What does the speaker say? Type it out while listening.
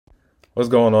What's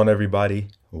going on, everybody?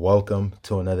 Welcome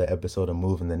to another episode of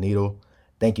Moving the Needle.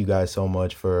 Thank you guys so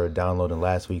much for downloading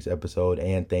last week's episode,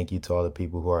 and thank you to all the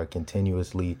people who are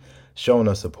continuously showing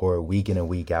us support week in and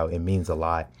week out. It means a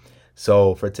lot.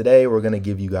 So, for today, we're going to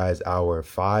give you guys our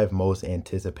 5 most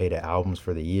anticipated albums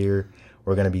for the year.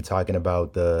 We're going to be talking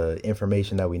about the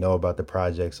information that we know about the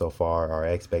project so far, our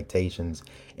expectations,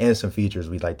 and some features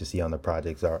we'd like to see on the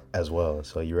projects as well.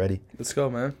 So, you ready? Let's go,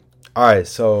 man. All right,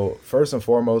 so first and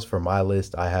foremost for my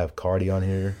list, I have Cardi on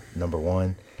here, number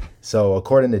one. So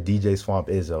according to DJ Swamp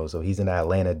Izzo, so he's an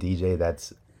Atlanta DJ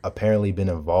that's apparently been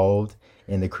involved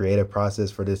in the creative process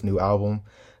for this new album.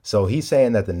 So he's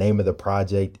saying that the name of the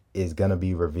project is gonna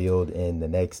be revealed in the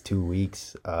next 2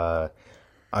 weeks. I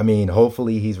mean,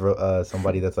 hopefully he's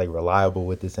somebody that's like reliable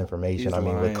with this information. He's I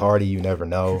mean, with lying. Cardi, you never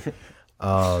know.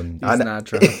 He's not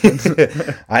dropping.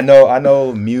 I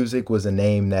know Music was a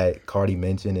name that Cardi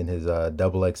mentioned in his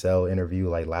Double XL interview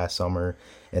like last summer,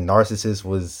 and Narcissist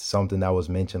was something that was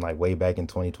mentioned like way back in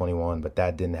 2021, but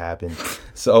that didn't happen.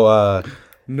 So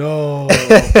No.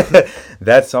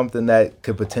 that's something that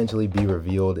could potentially be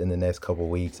revealed in the next couple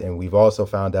weeks. And we've also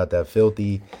found out that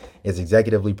Filthy is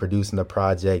executively producing the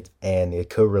project, and it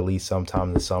could release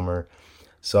sometime this summer.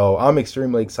 So I'm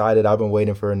extremely excited. I've been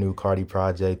waiting for a new Cardi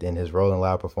project, and his Rolling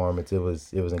Loud performance, it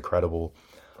was incredible.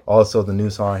 Also, the new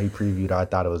song he previewed, I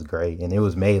thought it was great, and it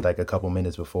was made like a couple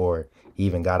minutes before he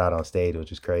even got out on stage,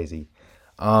 which is crazy.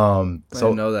 I So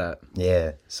didn't know that.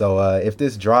 yeah, so if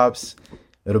this drops,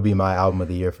 it'll be my album of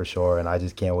the year for sure, and I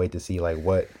just can't wait to see like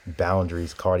what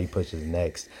boundaries Cardi pushes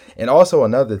next. And also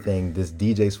another thing, this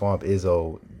DJ Swamp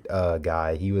Izzo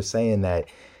guy, he was saying that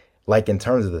like in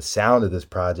terms of the sound of this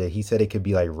project, he said it could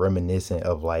be like reminiscent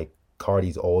of like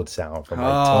Cardi's old sound from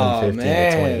like Oh 2015 to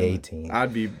man,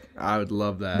 2018. I would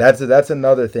love that. That's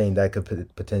another thing that could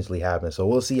potentially happen. So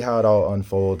we'll see how it all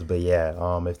unfolds. But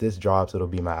yeah, if this drops, it'll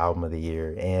be my album of the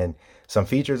year. And some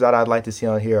features that I'd like to see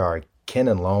on here are Ken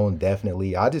and Lone,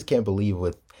 definitely. I just can't believe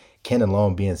with Ken and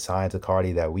Lone being signed to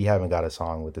Cardi that we haven't got a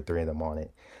song with the three of them on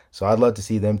it. So I'd love to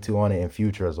see them two on it in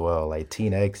future as well. Like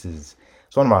Teen X is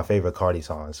it's one of my favorite Cardi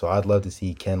songs. So I'd love to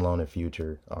see Ken Lone and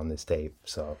Future on this tape.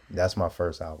 So that's my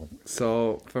first album.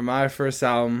 So for my first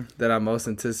album that I'm most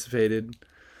anticipating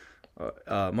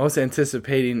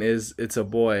is "It's a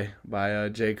Boy" by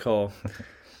J. Cole.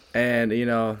 And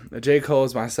J. Cole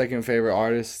is my second favorite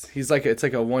artist. It's like a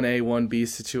 1A 1B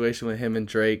situation with him and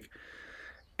Drake.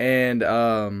 And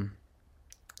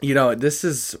this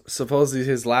is supposedly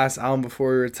his last album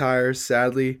before he retires,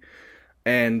 sadly.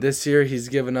 And this year he's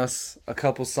given us a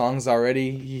couple songs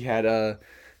already. He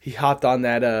hopped on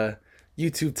that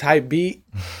YouTube type beat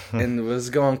and was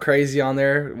going crazy on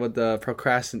there with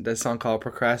that song called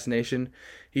Procrastination.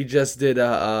 He just did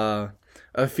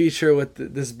a feature with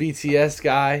this BTS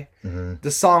guy. Mm-hmm.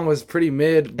 The song was pretty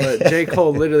mid, but J.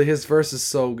 Cole literally his verse is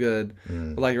so good.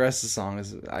 Mm. But like the rest of the song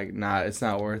is like it's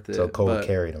not worth it. So Cole But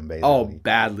carried him basically. oh,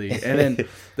 badly. And then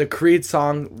the Creed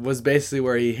song was basically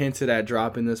where he hinted at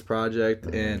dropping this project.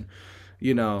 Mm-hmm.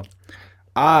 And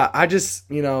I just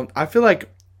I feel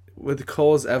like with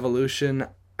Cole's evolution,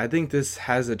 I think this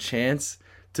has a chance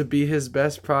to be his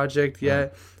best project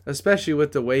yet, especially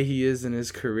with the way he is in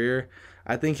his career.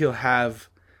 I think he'll have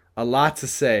a lot to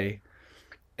say,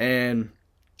 and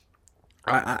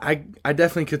I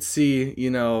definitely could see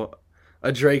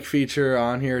a Drake feature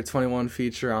on here, a 21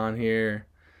 feature on here,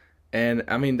 and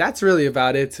I mean that's really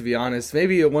about it, to be honest.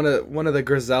 Maybe one of the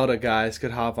Griselda guys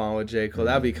could hop on with J. Cole.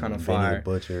 That'd be kind of Benny the fire.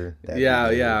 Butcher.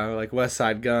 Yeah, like West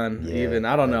Side Gun, Yeah, even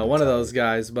I don't that'd know, be one of tight. those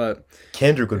guys, but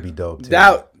Kendrick would be dope too.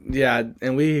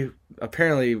 and we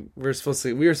were supposed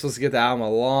to get the album a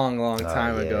long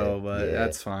time yeah, ago, but yeah.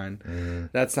 that's fine. Mhm.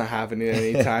 That's not happening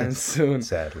anytime soon.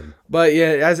 Sadly. But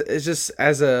yeah,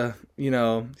 as a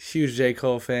huge J.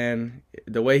 Cole fan,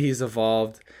 the way he's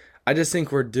evolved, I just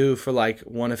think we're due for like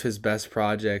one of his best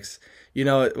projects.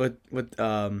 With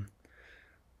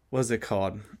what's it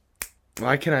called?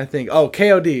 Why can't I think? Oh,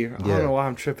 KOD. I Yeah. don't know why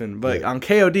I'm tripping, but Yeah. on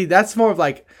KOD, that's more of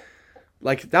like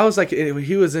that was like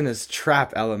he was in his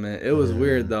trap element. It was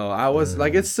weird though. I was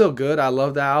like, it's still good. I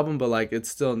love that album, but like it's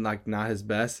still like not his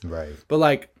best. Right. But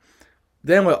like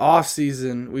then with off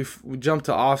season, we jumped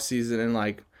to off season, and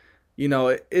like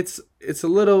it's a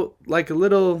little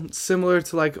similar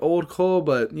to like old Cole,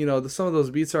 but some of those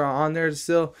beats are on there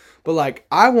still. But like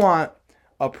I want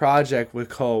a project with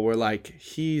Cole where like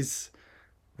he's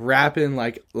rapping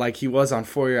like he was on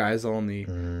For Your Eyes Only.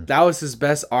 That was his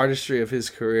best artistry of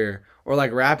his career. Or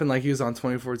like rapping like he was on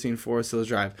 2014 Forest Hills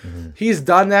Drive. He's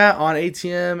done that on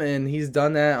ATM, and he's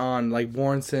done that on like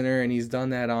Born Sinner, and he's done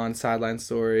that on Sideline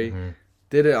Story.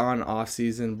 Did it on Off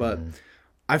Season, but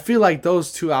I feel like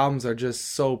those two albums are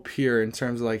just so pure in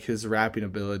terms of like his rapping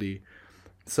ability.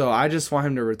 So I just want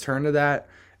him to return to that.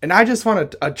 And I just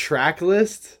want a track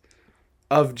list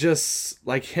of just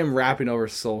like him rapping over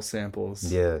soul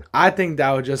samples. Yeah. I think that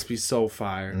would just be so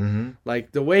fire. Mm-hmm.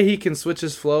 Like the way he can switch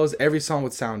his flows, every song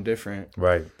would sound different.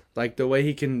 Right. Like the way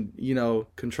he can,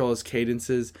 control his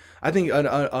cadences. I think an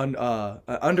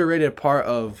underrated part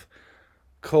of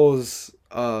Cole's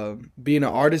being an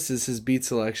artist is his beat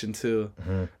selection too.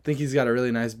 Mm-hmm. I think he's got a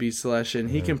really nice beat selection.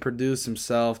 He can produce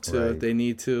himself too if they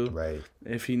need to. Right.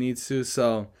 If he needs to.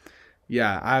 So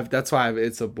yeah, that's why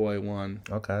It's a Boy one.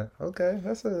 Okay.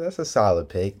 That's a solid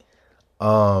pick.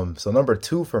 So number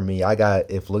 2 for me, I got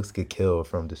If Looks Could Kill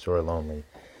from Destroy Lonely.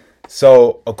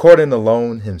 So according to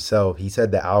Lone himself, he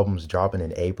said the album's dropping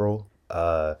in April.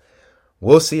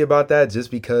 We'll see about that,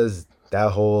 just because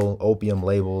that whole Opium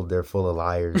label, they're full of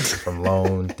liars. From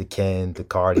Lone to Ken to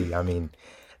Cardi. I mean,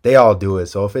 they all do it.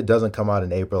 So if it doesn't come out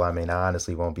in April, I mean, I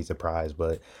honestly won't be surprised.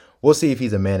 But we'll see if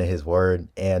he's a man of his word.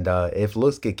 And If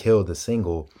Looks Could Kill, the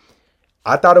single,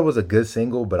 I thought it was a good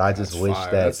single, but I just wish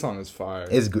that song is fire.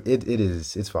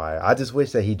 It's fire. I just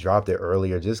wish that he dropped it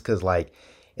earlier, just because, like,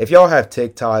 if y'all have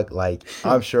TikTok, like,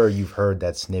 I'm sure you've heard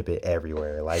that snippet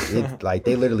everywhere. Like, like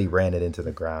they literally ran it into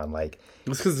the ground. Like,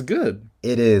 it's because it's good.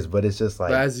 It is, but it's just like,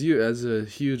 but as a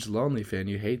huge Lonely fan,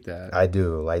 you hate that. I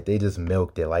do. Like, they just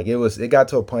milked it. Like, it got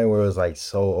to a point where it was like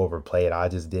so overplayed. I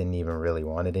just didn't even really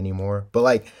want it anymore. But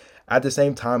like, at the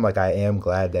same time, like, I am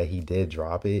glad that he did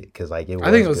drop it, because like I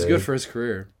think it was good for his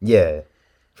career. Yeah,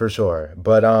 for sure.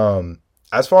 But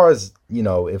as far as,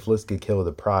 If Looks Could Kill,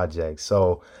 the project,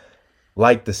 so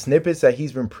like the snippets that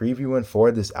he's been previewing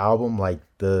for this album, like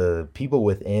the people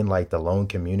within like the Lone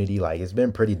community, like it's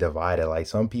been pretty divided. Like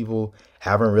some people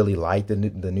haven't really liked the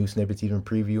new snippets he's been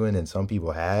previewing, and some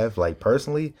people have. Like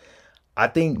personally, I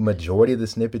think majority of the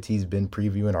snippets he's been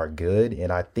previewing are good, and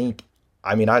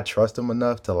I trust him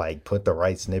enough to like put the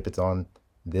right snippets on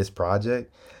this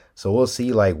project. So we'll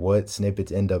see like what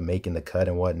snippets end up making the cut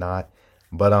and whatnot.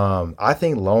 But I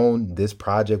think Lone, this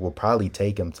project will probably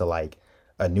take him to like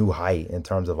a new height in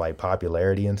terms of like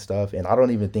popularity and stuff. And I don't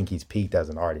even think he's peaked as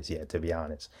an artist yet, to be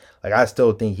honest. Like, I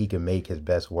still think he can make his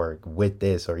best work with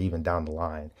this or even down the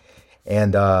line.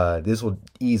 And this will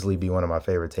easily be one of my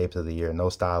favorite tapes of the year. No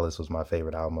Stylist was my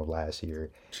favorite album of last year.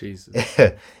 Jesus.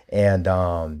 And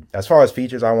as far as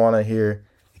features I want to hear,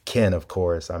 Ken, of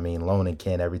course. I mean, Lone and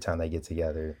Ken, every time they get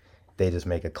together, they just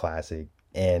make a classic.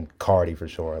 And Cardi for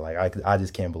sure. Like, I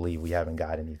just can't believe we haven't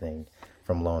got anything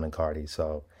from Lone and Cardi.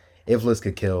 So If Looks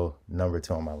Could Kill, number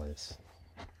 2 on my list.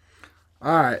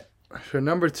 All right. For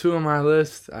number 2 on my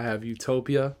list, I have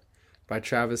Utopia by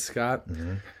Travis Scott.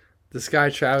 Mm-hmm. This guy,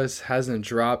 Travis, hasn't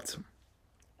dropped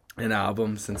an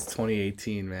album since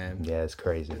 2018, man. Yeah, it's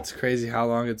crazy. It's crazy how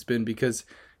long it's been, because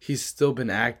he's still been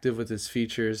active with his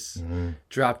features. Mm-hmm.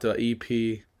 Dropped an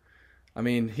EP. I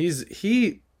mean,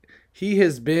 he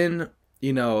has been,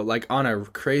 like on a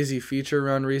crazy feature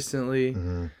run recently.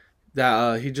 Mm-hmm.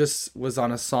 That he just was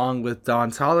on a song with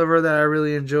Don Toliver that I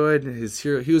really enjoyed.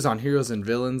 He was on Heroes and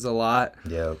Villains a lot.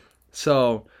 Yep.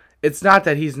 So it's not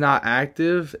that he's not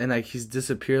active and like he's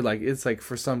disappeared. Like, it's like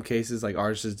for some cases like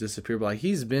artists just disappear, but like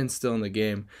he's been still in the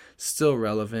game, still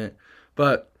relevant.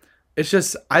 But it's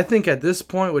just, I think at this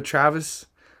point with Travis,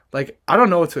 like, I don't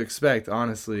know what to expect,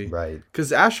 honestly. Right.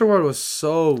 Because Astroworld was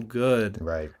so good.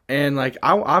 Right. And like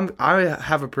I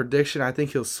have a prediction. I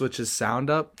think he'll switch his sound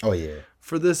up. Oh yeah.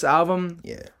 For this album.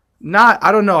 Yeah.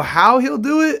 I don't know how he'll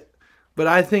do it, but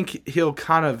I think he'll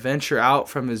kind of venture out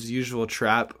from his usual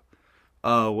trap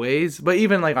ways. But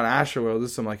even like on Astroworld,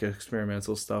 there's some like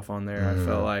experimental stuff on there. I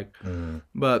felt like,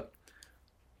 but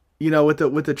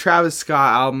with the Travis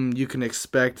Scott album, you can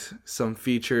expect some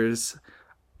features.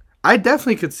 I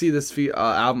definitely could see this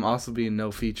album also being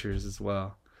no features as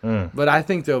well. But I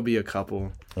think there'll be a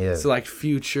couple. Yeah. So like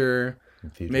Future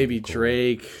maybe cool.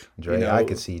 Drake. I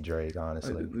could see Drake,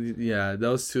 honestly. Yeah,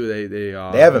 those two they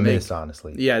haven't missed,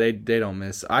 honestly. Yeah, they don't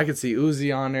miss. I could see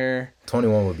Uzi on there.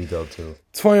 21 would be dope too.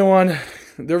 21,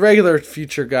 the regular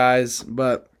Future guys,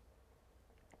 but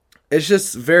it's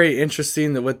just very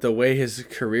interesting that with the way his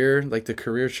career, like the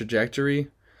career trajectory,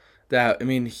 that I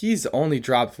mean, he's only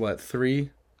dropped what three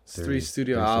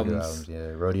studio albums.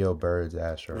 Yeah, Rodeo Birds,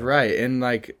 Astro. Right, and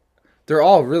like they're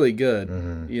all really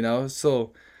good.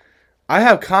 So I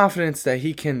have confidence that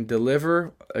he can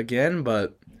deliver again,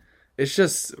 but it's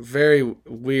just very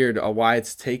weird why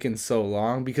it's taken so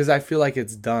long, because I feel like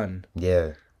it's done.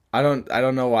 Yeah. I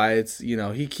don't know why it's,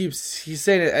 he's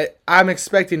saying it. I'm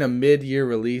expecting a mid-year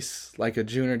release, like a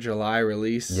June or July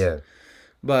release. Yeah.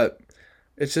 But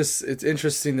it's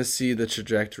interesting to see the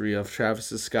trajectory of Travis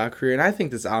Scott career, and I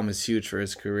think this album is huge for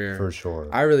his career. For sure.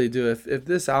 I really do. If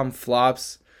this album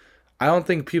flops, I don't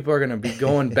think people are gonna be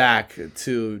going back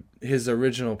to his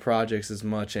original projects as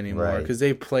much anymore because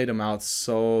they played him out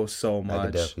so much. I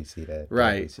could definitely see that.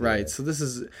 Right. That.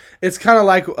 So it's kind of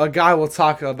like a guy we'll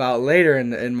talk about later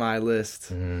in my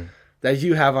list. Mm-hmm. That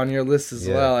you have on your list as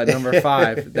well at number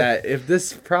 5. That if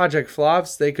this project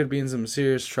flops, they could be in some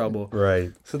serious trouble.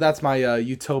 Right. So that's my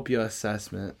Utopia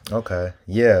assessment. Okay.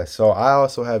 Yeah. So I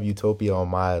also have Utopia on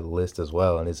my list as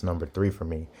well, and it's number 3 for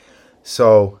me.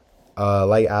 So,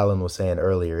 like Alan was saying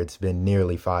earlier, it's been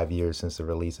nearly 5 years since the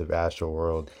release of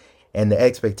Astroworld, and the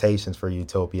expectations for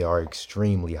Utopia are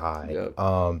extremely high. Yep.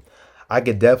 I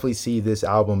could definitely see this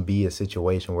album be a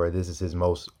situation where this is his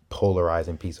most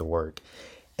polarizing piece of work.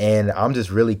 And I'm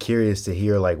just really curious to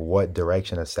hear like what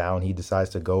direction of sound he decides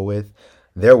to go with.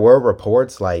 There were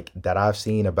reports like that I've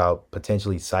seen about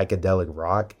potentially psychedelic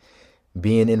rock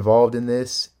being involved in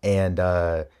this. And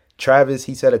Travis,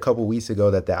 he said a couple weeks ago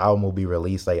that the album will be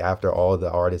released like after all the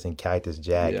artists in Cactus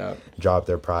Jack dropped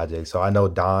their projects. So I know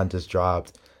Don just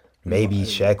dropped. Maybe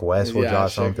Sheck West will drop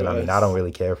something. I mean, I don't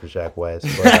really care for Sheck West,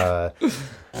 but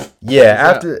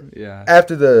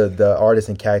after the Artist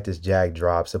in Cactus Jack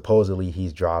dropped, supposedly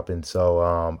he's dropping. So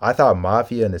I thought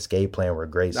Mafia and Escape Plan were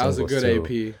great singles too. That was a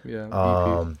good AP,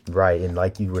 EP. Right, and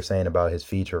like you were saying about his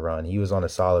feature run, he was on a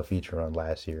solid feature run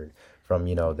last year from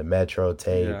the Metro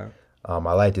tape. Yeah.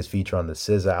 I liked his feature on the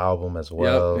SZA album as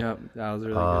well. Yep, that was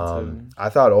really good too. I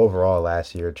thought overall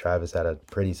last year Travis had a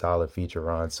pretty solid feature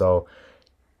run. So.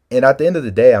 And at the end of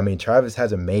the day, I mean, Travis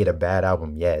hasn't made a bad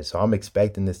album yet. So I'm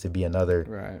expecting this to be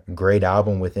another great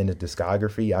album within his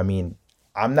discography. I mean,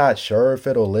 I'm not sure if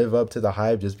it'll live up to the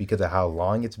hype just because of how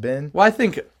long it's been. Well,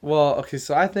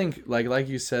 I think like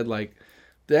you said, like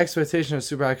the expectation is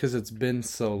super high because it's been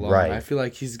so long. Right. I feel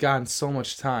like he's gotten so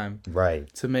much time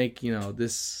to make,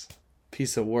 this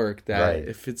piece of work that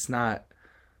if it's not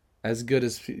as good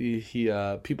as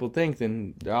people think,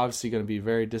 then they're obviously going to be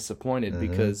very disappointed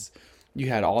because you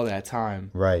had all that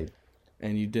time. Right.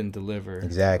 And you didn't deliver.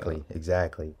 Exactly.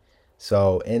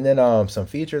 So, and then some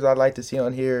features I'd like to see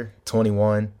on here.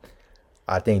 21.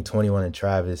 I think 21 and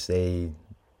Travis, they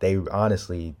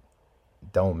honestly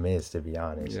don't miss, to be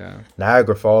honest. Yeah.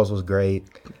 Niagara Falls was great.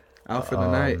 Out for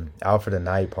the Night. Out for the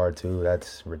Night Part 2.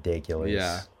 That's ridiculous.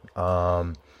 Yeah.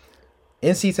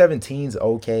 NC-17's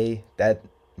okay. That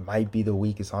might be the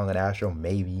weakest song on Astro,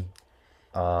 maybe.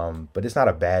 But it's not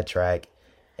a bad track.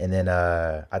 And then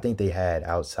I think they had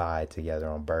Outside together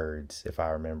on Birds, if I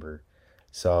remember.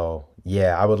 So,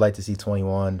 yeah, I would like to see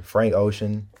 21. Frank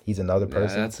Ocean, he's another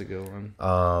person. Yeah, that's a good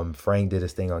one. Frank did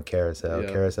his thing on Carousel.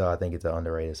 Yep. Carousel, I think it's an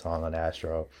underrated song on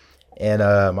Astro. And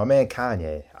my man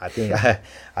Kanye, I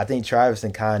think Travis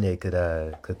and Kanye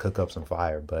could cook up some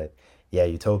fire. But, yeah,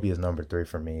 Utopia is number 3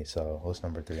 for me. So, what's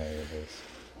number 3 on your list?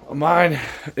 Mine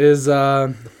is...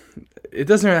 it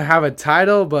doesn't really have a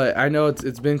title, but I know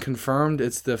it's been confirmed.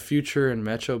 It's the Future and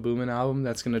Metro Boomin album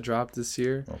that's going to drop this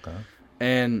year. Okay.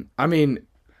 And, I mean,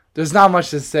 there's not much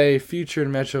to say. Future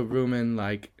and Metro Boomin,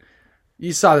 like,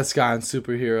 you saw this guy in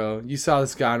Superhero. You saw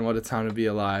this guy in What a Time to Be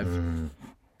Alive. Mm.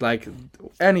 Like,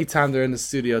 anytime they're in the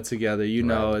studio together,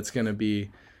 know it's going to be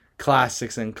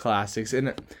classics and classics.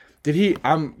 And did he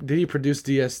produce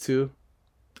DS2?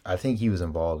 I think he was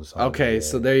involved with something. Okay,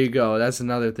 so there you go. That's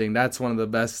another thing. That's one of the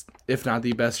best, if not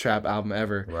the best, trap album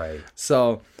ever. Right.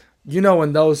 So,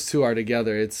 when those two are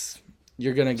together,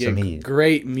 you're gonna get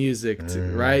great music,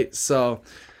 right? So,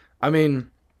 I mean,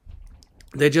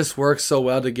 they just work so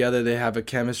well together. They have a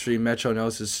chemistry. Metro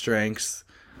knows his strengths.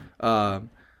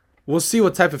 We'll see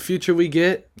what type of future we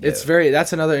get. Yeah.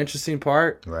 That's another interesting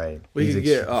part. Right. We could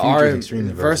get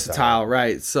extremely versatile,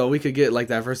 right? So we could get like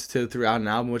that versatility throughout an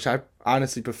album, which I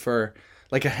honestly prefer,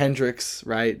 like a Hendrix,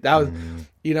 right? That was,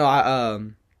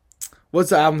 what's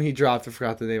the album he dropped? I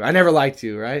forgot the name. I Never Liked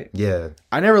You, right? Yeah.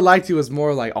 I Never Liked You was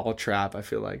more like all trap, I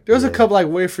feel like. There was a couple like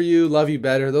Wait For You, Love You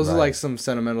Better. Those are like some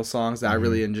sentimental songs that I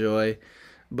really enjoy.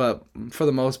 But for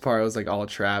the most part, it was like all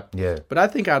trap. Yeah. But I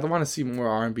think I'd want to see more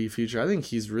R&B Future. I think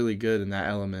he's really good in that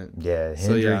element. Yeah,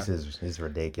 Hendrix is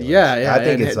ridiculous. Yeah. I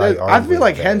think it's like I feel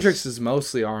like Hendrix is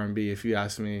mostly R&B, if you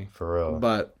ask me. For real.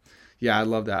 But yeah, I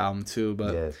love that album too.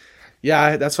 But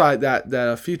yeah that's why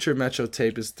that Future Metro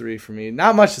tape is 3 for me.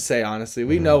 Not much to say, honestly.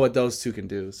 We know what those two can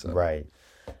do. So. Right.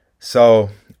 So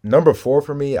number 4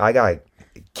 for me, I got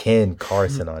Ken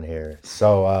Carson on here.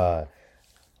 So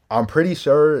I'm pretty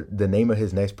sure the name of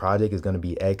his next project is going to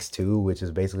be X2, which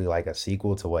is basically like a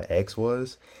sequel to what X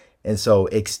was. And so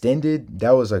Extended,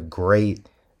 that was a great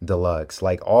deluxe.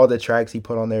 Like all the tracks he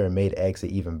put on there and made X an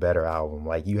even better album.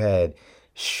 Like you had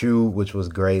Shoot, which was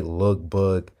great.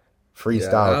 Lookbook,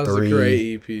 Freestyle that was 3. a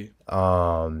great EP.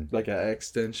 Um, Like an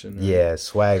extension. Right? yeah,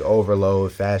 Swag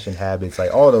Overload, Fashion Habits,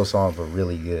 like all those songs were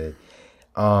really good.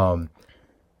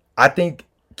 I think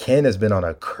Ken has been on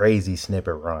a crazy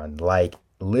snippet run. Like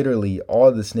literally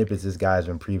all the snippets this guy's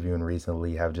been previewing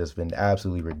recently have just been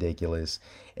absolutely ridiculous.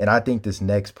 And I think this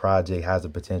next project has the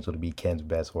potential to be Ken's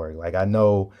best work. Like I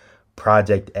know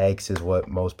Project X is what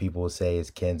most people would say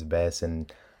is Ken's best,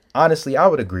 and honestly, I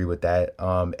would agree with that.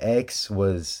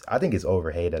 I think it's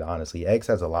overhated, honestly. X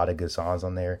has a lot of good songs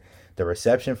on there. The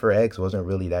reception for X wasn't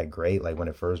really that great. Like when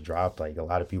it first dropped, like a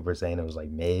lot of people were saying it was like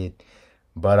mid.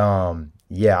 But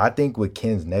yeah, I think with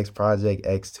Ken's next project,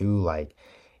 X2, like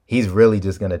he's really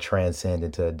just gonna transcend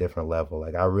into a different level.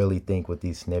 Like I really think with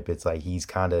these snippets, like he's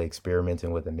kind of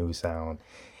experimenting with a new sound.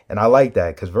 And I like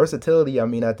that because versatility, I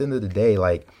mean, at the end of the day,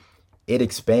 like it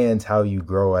expands how you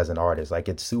grow as an artist. Like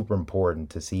it's super important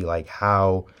to see like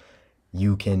how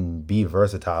you can be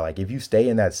versatile. Like if you stay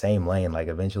in that same lane, like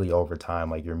eventually over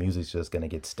time, like your music's just gonna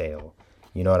get stale.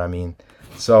 You know what I mean?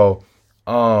 So,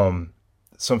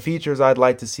 some features I'd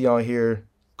like to see on here,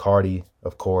 Cardi,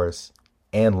 of course,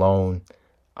 and Lone.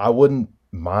 I wouldn't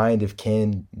mind if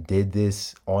Ken did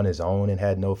this on his own and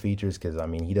had no features because I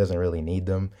mean he doesn't really need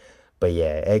them. But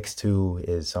yeah, X2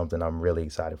 is something I'm really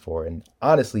excited for. And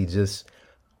honestly, just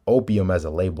Opium as a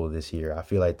label this year, I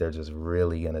feel like they're just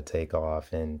really going to take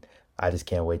off. And I just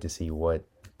can't wait to see what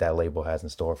that label has in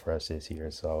store for us this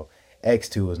year. So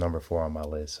X2 is number 4 on my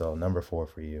list. So number 4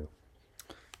 for you.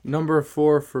 Number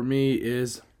 4 for me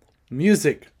is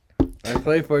music. I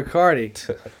play for Cardi.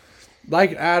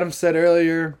 Like Adam said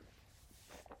earlier,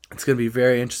 it's going to be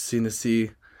very interesting to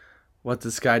see what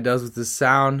this guy does with his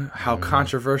sound, how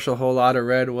controversial Whole Lotta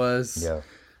Red was. Yeah.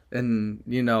 And,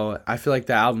 you know, I feel like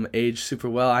the album aged super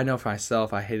well. I know for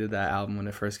myself, I hated that album when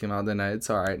it first came out. Then it's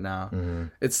all right now. Mm-hmm.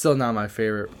 It's still not my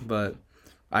favorite, but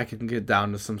I can get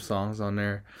down to some songs on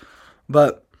there.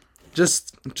 But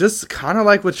just kind of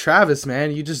like with Travis,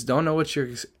 man, you just don't know what you're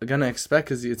going to expect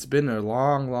because it's been a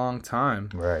long, long time.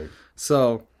 Right.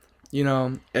 So, you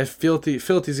know, if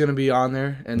Filthy's going to be on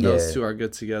there, and those two are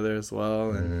good together as well.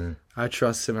 And I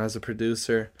trust him as a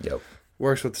producer. Yep.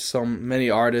 Works with so many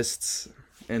artists,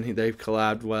 and they've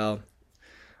collabed well.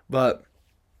 But,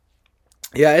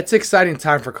 yeah, it's an exciting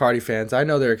time for Cardi fans. I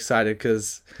know they're excited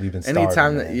because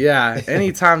anytime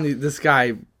this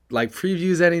guy, like,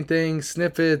 previews anything,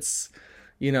 snippets,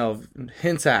 you know,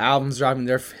 hints at albums dropping,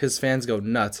 his fans go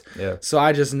nuts. Yeah. So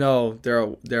I just know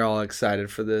they're all excited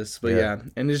for this. But yeah,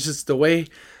 and it's just the way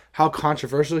how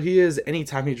controversial he is.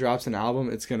 Anytime he drops an album,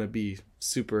 it's gonna be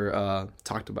super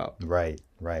talked about. Right.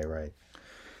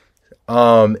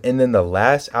 And then the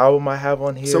last album I have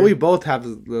on here. So we both have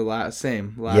the last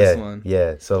one.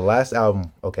 Yeah. So the last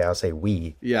album, okay, I'll say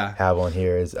we have on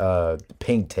here is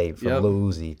Pink Tape from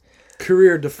Lil Uzi.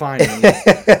 Career defining.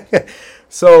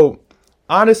 So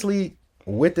honestly,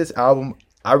 with this album,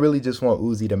 I really just want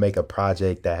Uzi to make a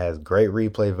project that has great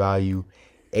replay value,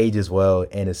 ages well,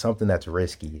 and is something that's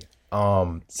risky.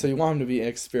 So you want him to be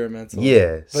experimental.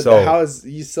 Yeah. But how is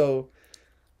you so?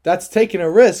 That's taking a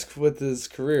risk with his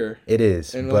career. It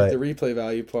is, and like the replay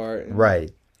value part.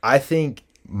 Right. I think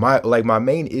my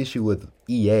main issue with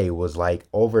EA was like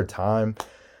over time,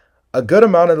 a good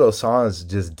amount of those songs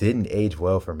just didn't age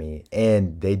well for me,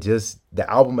 and the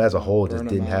album as a whole just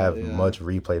didn't have much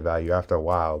replay value after a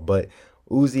while. But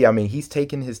Uzi, I mean, he's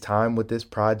taken his time with this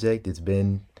project. It's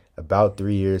been about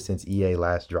 3 years since EA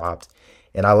last dropped,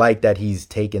 and I like that he's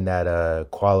taken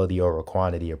that quality over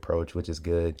quantity approach, which is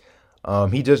good.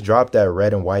 He just dropped that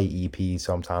Red and White EP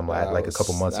sometime a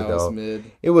couple months ago. Was mid.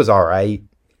 It was all right.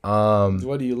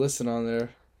 What do you listen on there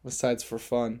besides for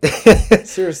fun?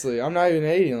 Seriously, I'm not even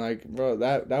hating. Like, bro,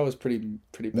 that was pretty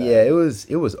bad. Yeah, it was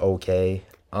okay.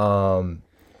 And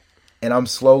I'm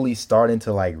slowly starting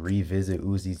to like revisit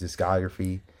Uzi's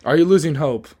discography. Are you losing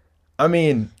hope? I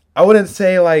mean, I wouldn't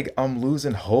say like I'm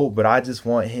losing hope, but I just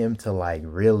want him to like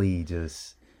really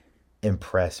just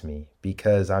impress me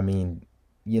because I mean,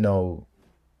 you know,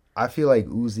 I feel like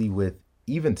Uzi with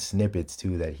even snippets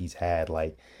too that he's had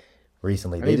like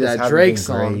recently. I need that Drake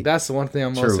song. Great. That's the one thing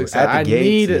I'm most excited. I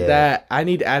need that. I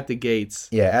need At the Gates.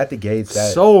 Yeah, At the Gates.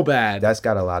 So bad. That's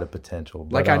got a lot of potential.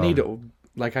 But, I need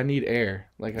air.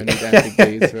 Like I need At the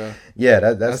Gates, bro. Yeah,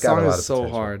 that's got a lot of potential. That song is so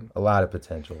hard. A lot of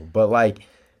potential. But like,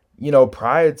 you know,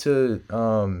 prior to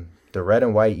the Red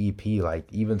and White EP,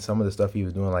 like even some of the stuff he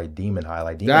was doing, like Demon High,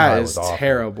 was awful.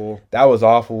 Terrible. That was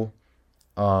awful.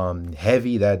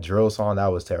 Heavy, that drill song,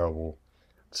 that was terrible.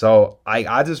 So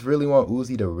I just really want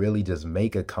Uzi to really just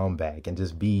make a comeback and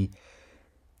just be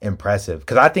impressive.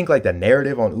 Because I think like the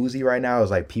narrative on Uzi right now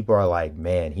is like people are like,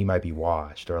 man, he might be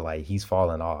washed or like he's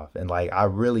falling off. And like I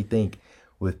really think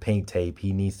with Pink Tape,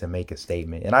 he needs to make a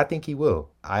statement. And I think he will.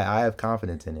 I have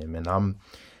confidence in him. And I'm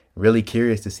really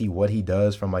curious to see what he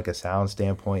does from like a sound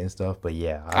standpoint and stuff. But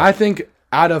yeah. I think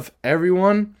out of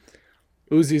everyone,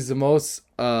 Uzi's the most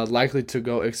likely to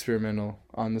go experimental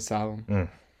on this album.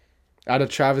 Out of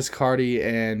Travis Carti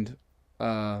and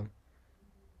Uzi.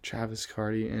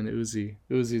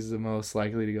 Uzi's the most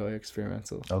likely to go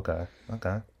experimental. Okay.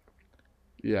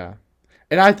 Yeah.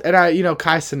 And I you know,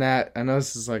 Kai Cenat, I know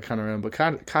this is like kind of random, but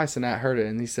Kai Cenat heard it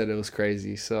and he said it was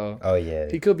crazy. So oh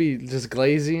yeah, he could be just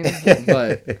glazing,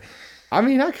 but I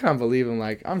mean, I kind of believe him.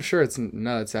 Like, I'm sure it's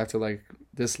nuts after like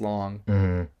this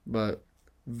long, but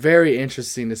very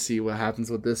interesting to see what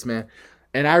happens with this man.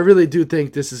 And I really do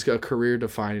think this is a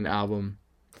career-defining album.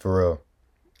 For real.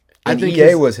 And I think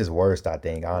EA was his worst, I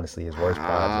think, honestly, his worst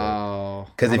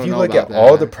project. Because if you look at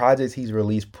all the projects he's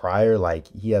released prior, like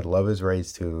he had Love is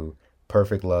Rage 2,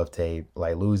 Perfect Love Tape,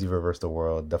 like Lucy Reverse the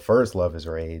World, the first Love is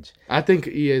Rage. I think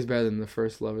EA is better than the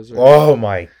first Love is Rage. Oh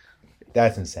my,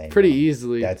 that's insane. Pretty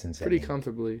easily. That's insane. Pretty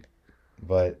comfortably.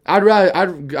 But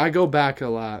I'd go back a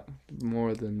lot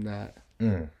more than that.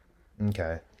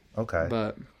 Okay.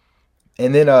 But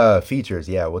and then features,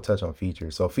 yeah, we'll touch on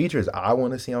features. So features I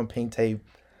want to see on Pink Tape.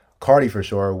 Carti for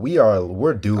sure.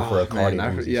 We're due for a Carti and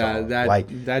Uzi song.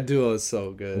 That duo is so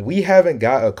good. We haven't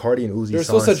got a Carti and Uzi song. They're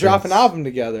supposed to drop an album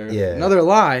together. Yeah. Another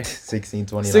lie.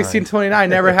 1629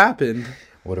 never happened.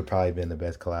 Would have probably been the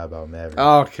best collab album ever.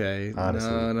 Okay. Honestly.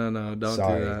 No. Don't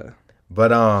do that.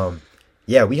 But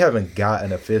yeah, we haven't got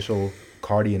an official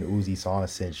Carti and Uzi song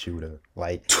since Shooter.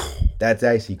 Like that's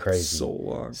actually crazy. So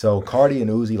long. So Carti and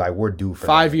Uzi, like we're due for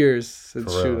 5 years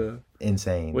since Shooter.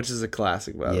 Insane. Which is a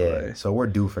classic, by the way. So we're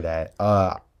due for that.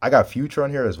 I got Future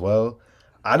on here as well.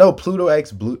 I know Pluto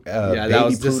X Baby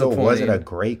Pluto wasn't a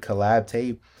great collab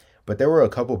tape, but there were a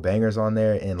couple bangers on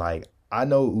there, and like I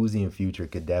know Uzi and Future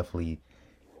could definitely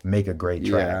make a great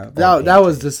track. Yeah, that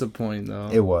was disappointing though.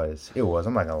 It was.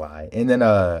 I'm not gonna lie. And then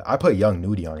I put Young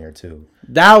Nudy on here too.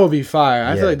 That would be fire.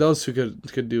 I feel like those two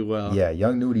could do well. Yeah,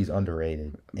 Young Nudy's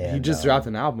underrated. And, he just dropped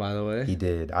an album, by the way. He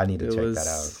did. I need to check that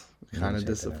out. Kind of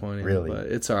disappointing, really, but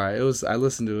it's all right. I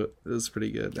listened to it. It was pretty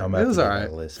good. It was all right.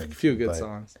 A few good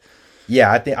songs.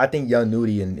 Yeah, I think Young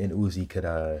Nudy and Uzi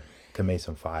could make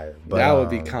some fire. But that would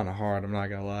be kind of hard. I'm not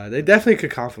gonna lie. They definitely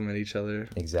could complement each other.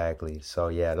 Exactly. So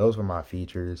yeah, those were my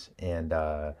features, and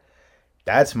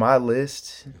that's my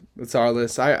list. It's our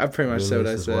list. I pretty much said what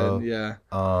I said. Well. Yeah.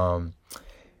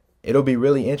 It'll be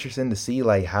really interesting to see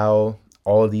like how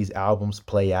all of these albums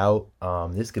play out.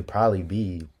 This could probably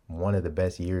be one of the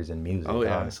best years in music,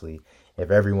 honestly. If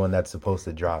everyone that's supposed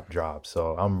to drops.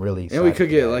 So I'm really excited. And we could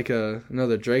get like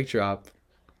another Drake drop.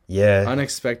 Yeah.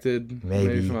 Unexpected.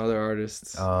 Maybe from other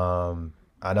artists.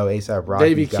 I know A$AP Rocky.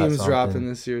 Baby Keem's dropping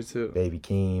this year too. Baby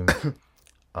Keem.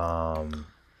 Kanye,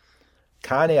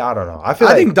 I don't know. I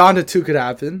think Donda 2 could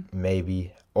happen.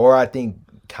 Maybe. Or I think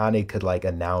Kanye could like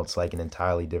announce like an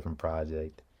entirely different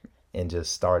project. And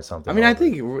just start something. I mean, I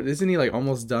think isn't he like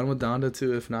almost done with Donda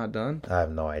 2, if not done? I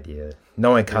have no idea.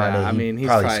 Knowing Kanye, he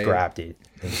probably scrapped it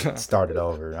and started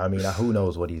over. I mean, who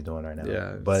knows what he's doing right now?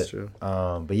 Yeah, that's true.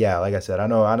 But yeah, like I said, I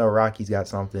know Rocky's got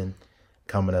something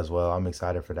coming as well. I'm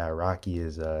excited for that. Rocky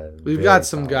is we've got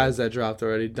some guys that dropped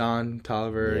already. Don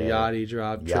Toliver, Yachty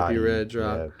dropped, Trippie Redd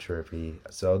dropped. Yeah, Trippie.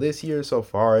 So this year so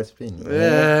far, it's been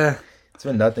it's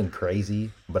been nothing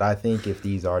crazy. But I think if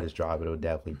these artists drop, it'll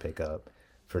definitely pick up.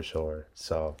 For sure.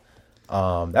 So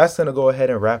that's going to go ahead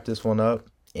and wrap this one up.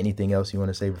 Anything else you want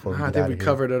to say before we get out of here? I think we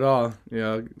covered it all.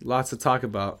 Lots to talk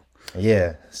about.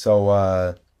 Yeah.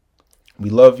 So we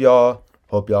love y'all.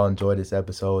 Hope y'all enjoyed this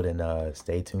episode and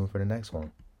stay tuned for the next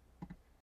one.